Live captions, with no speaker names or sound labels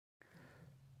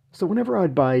So whenever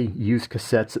I'd buy used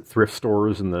cassettes at thrift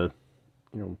stores in the,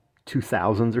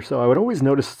 2000s or so, I would always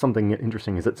notice something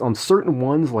interesting is that on certain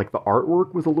ones, like the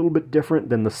artwork was a little bit different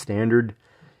than the standard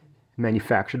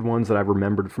manufactured ones that I've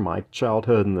remembered from my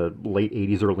childhood in the late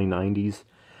 80s, early 90s.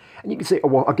 And you can say, oh,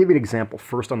 well, I'll give you an example.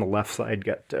 First on the left side,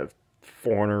 got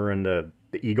Foreigner and the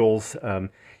Eagles. You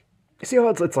see how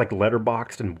it's like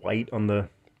letterboxed and white on the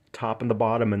top and the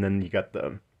bottom, and then you got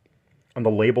on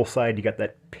the label side, you got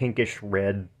that pinkish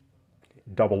red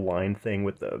double line thing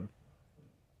with the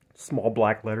small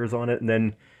black letters on it. And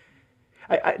then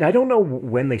I don't know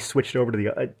when they switched over to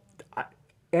the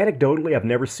anecdotally, I've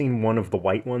never seen one of the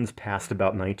white ones past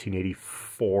about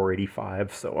 1984,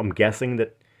 85, so I'm guessing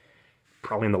that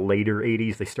probably in the later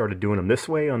 80s they started doing them this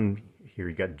way. On here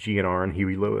you got GNR and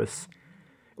Huey Lewis,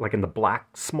 like in the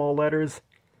black small letters.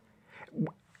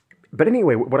 But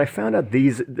anyway, what I found out,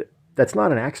 that's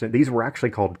not an accident. These were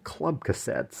actually called club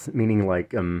cassettes, meaning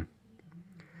like,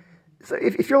 so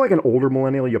if you're like an older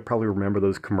millennial, you'll probably remember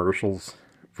those commercials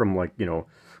from like,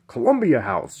 Columbia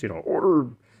House,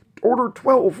 order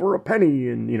 12 for a penny,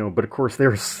 and, but of course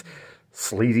there's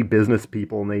sleazy business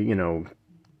people, and they,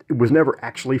 it was never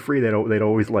actually free. They'd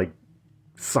always like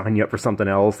sign you up for something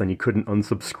else, and you couldn't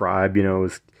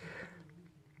unsubscribe,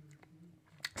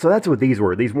 So that's what these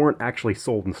were. These weren't actually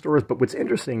sold in stores, but what's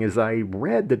interesting is I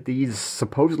read that these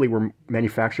supposedly were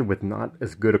manufactured with not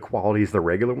as good a quality as the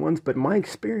regular ones, but in my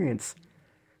experience,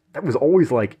 it was always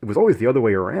the other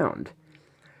way around.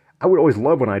 I would always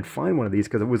love when I'd find one of these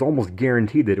because it was almost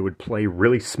guaranteed that it would play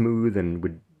really smooth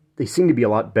and they seemed to be a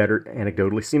lot better,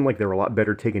 anecdotally, seemed like they were a lot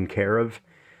better taken care of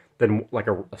than like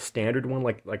a standard one.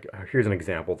 Like here's an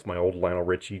example. It's my old Lionel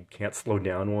Richie Can't Slow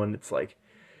Down one. It's like,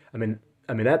 I mean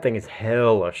that thing is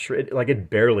hella shred. Like it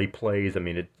barely plays.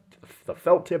 The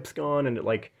felt tip's gone and it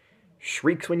like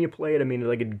shrieks when you play it.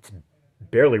 Like it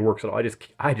barely works at all.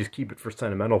 I just keep it for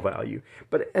sentimental value.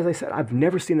 But as I said, I've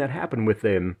never seen that happen with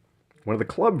one of the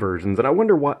club versions, and I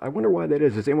wonder why that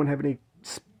is. Does anyone have any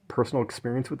personal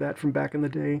experience with that from back in the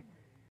day?